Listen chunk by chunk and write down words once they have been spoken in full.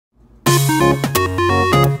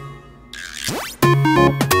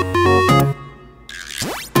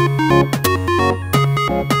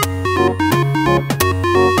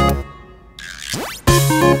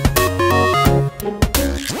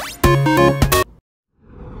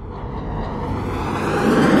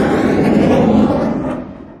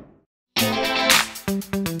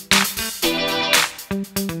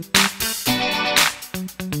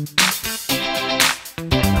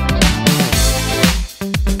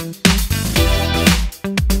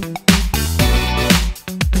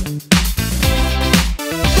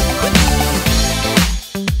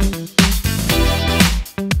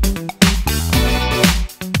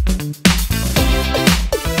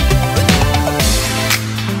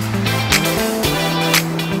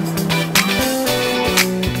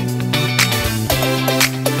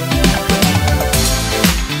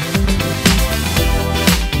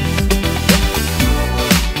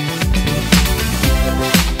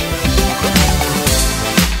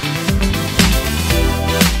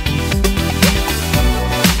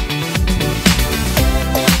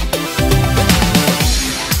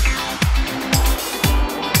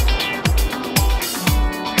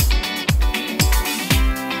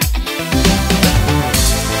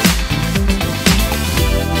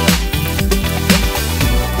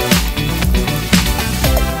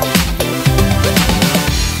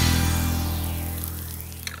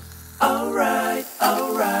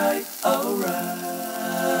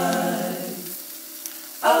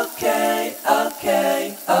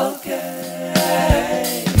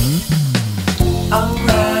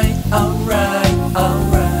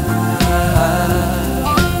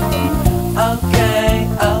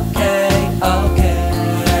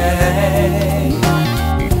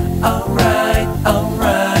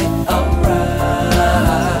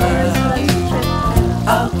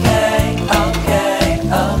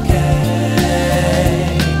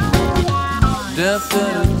With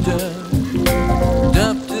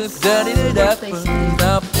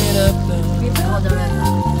Caldereta.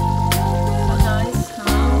 So guys,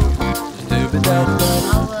 now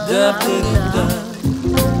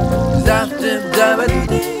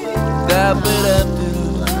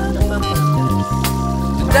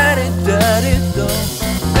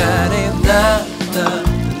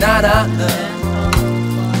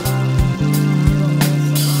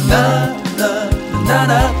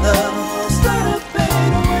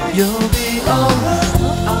You'll be alright,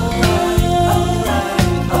 alright,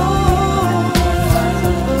 alright, oh.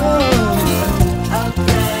 Okay,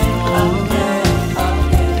 okay, okay. I'll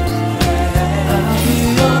be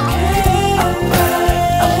okay.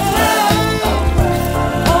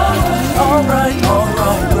 Alright, alright, alright, alright,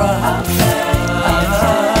 alright, right.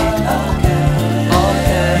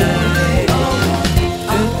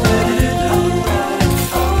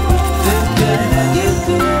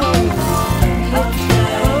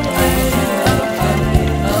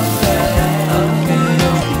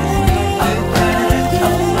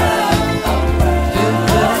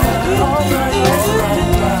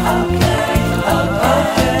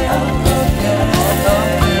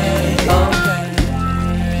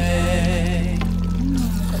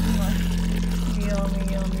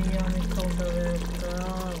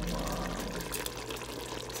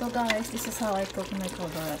 So guys, this is how I cook my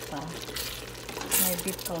caldereta, my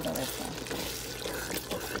beef caldereta.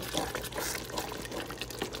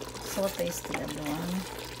 So tasty, everyone.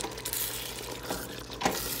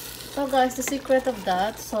 So guys, the secret of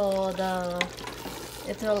that, so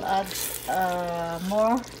it will add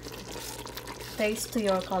more taste to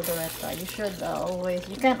your caldereta. You should always,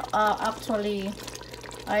 you can actually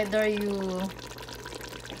either you,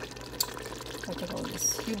 what do you call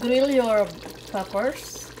this? You grill your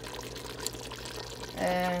peppers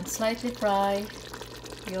and slightly fry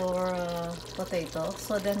your potato,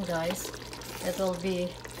 so then guys it will be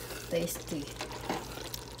tasty.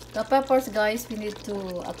 The peppers guys, we need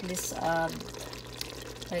to at least add,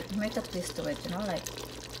 like make a twist to it, you know, like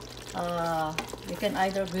you can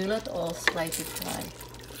either grill it or slightly fry.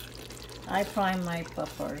 I fry my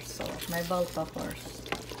peppers, so my bell peppers.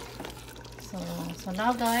 So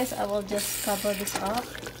now guys, I will just cover this up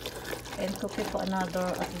and cook it for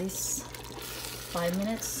another at least 5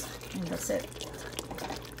 minutes, and that's it.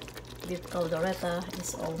 Beef caldereta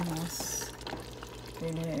is almost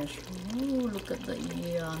finished. Ooh, look at the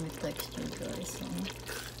yummy texture guys.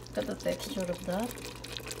 Look at the texture of that.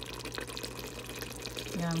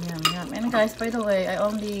 Yum, yum, yum. And guys, by the way, I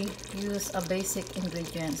only use a basic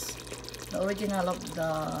ingredients. The original of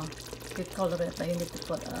the beef caldereta, you need to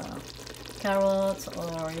put carrots,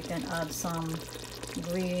 or you can add some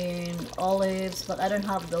green olives, but I don't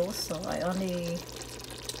have those, so I only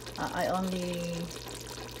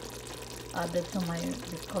added to my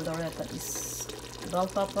caldereta is bell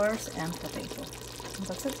peppers and potato. And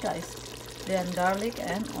that's it guys. Then garlic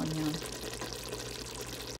and onion.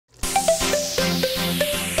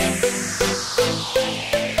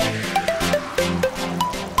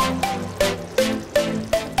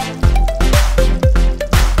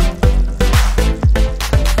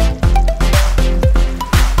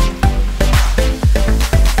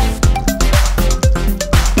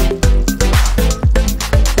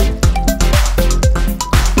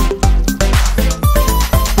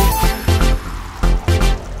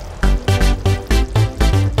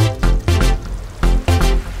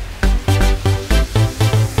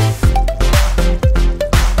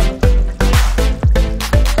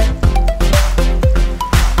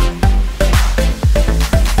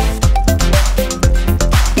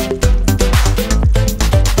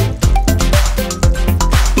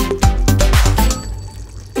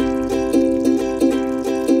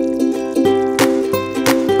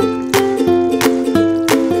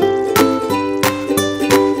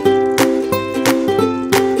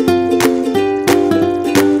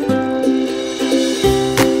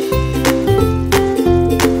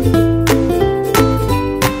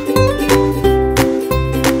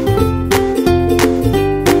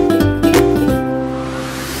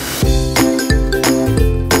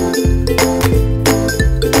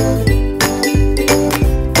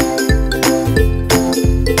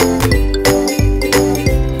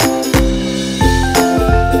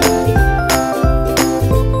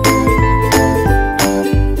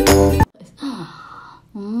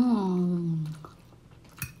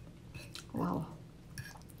 Wow.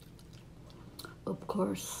 Of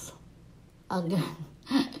course, again,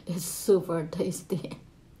 it's super tasty.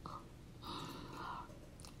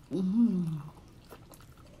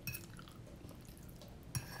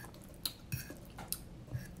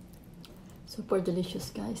 Super delicious,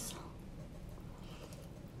 guys.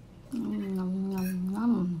 Nom, nom,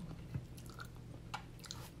 nom.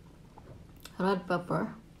 Red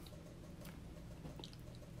pepper.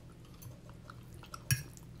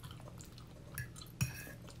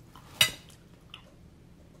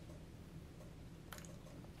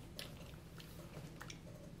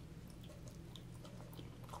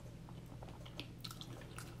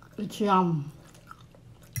 It's yum.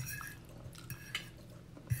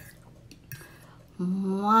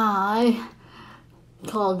 My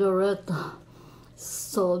caldereta,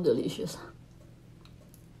 so delicious.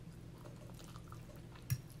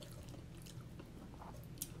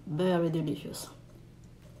 Very delicious.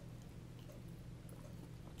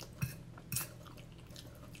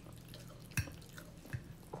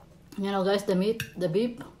 You know guys, the meat, the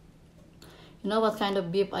beef, you know what kind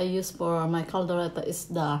of beef I use for my caldereta is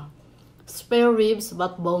the spare ribs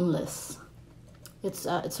but boneless. It's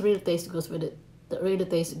really tastes good with it. It really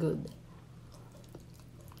tastes good.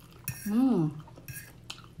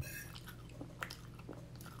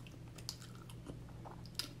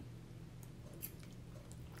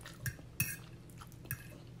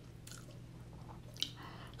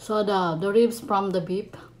 So the ribs from the beef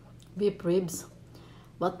ribs,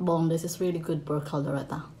 but boneless is really good for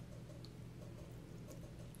caldereta.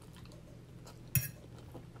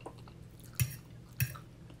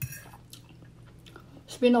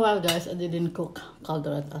 It's been a while guys, I didn't cook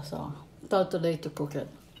caldereta, so I thought today to cook it.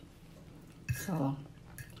 So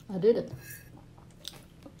I did it.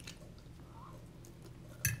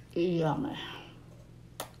 Yummy.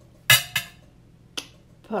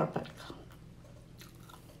 Perfect.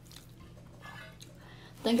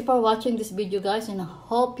 Thank you for watching this video guys, and I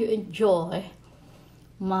hope you enjoy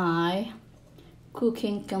my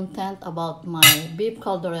cooking content about my beef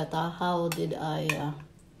caldereta. How did I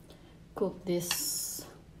cook this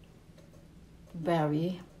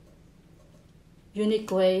very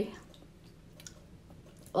unique way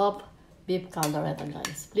of beef caldereta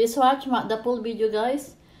guys. Please watch the full video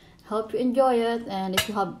guys. Hope you enjoy it, and if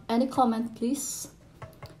you have any comment, please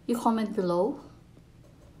you comment below.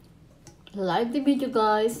 Like the video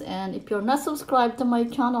guys, and if you're not subscribed to my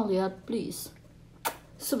channel yet, please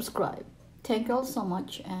subscribe. Thank you all so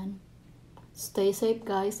much, and stay safe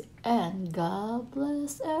guys, and God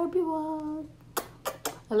bless everyone.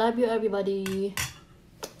 I love you everybody.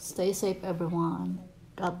 Stay safe everyone.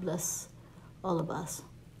 God bless all of us.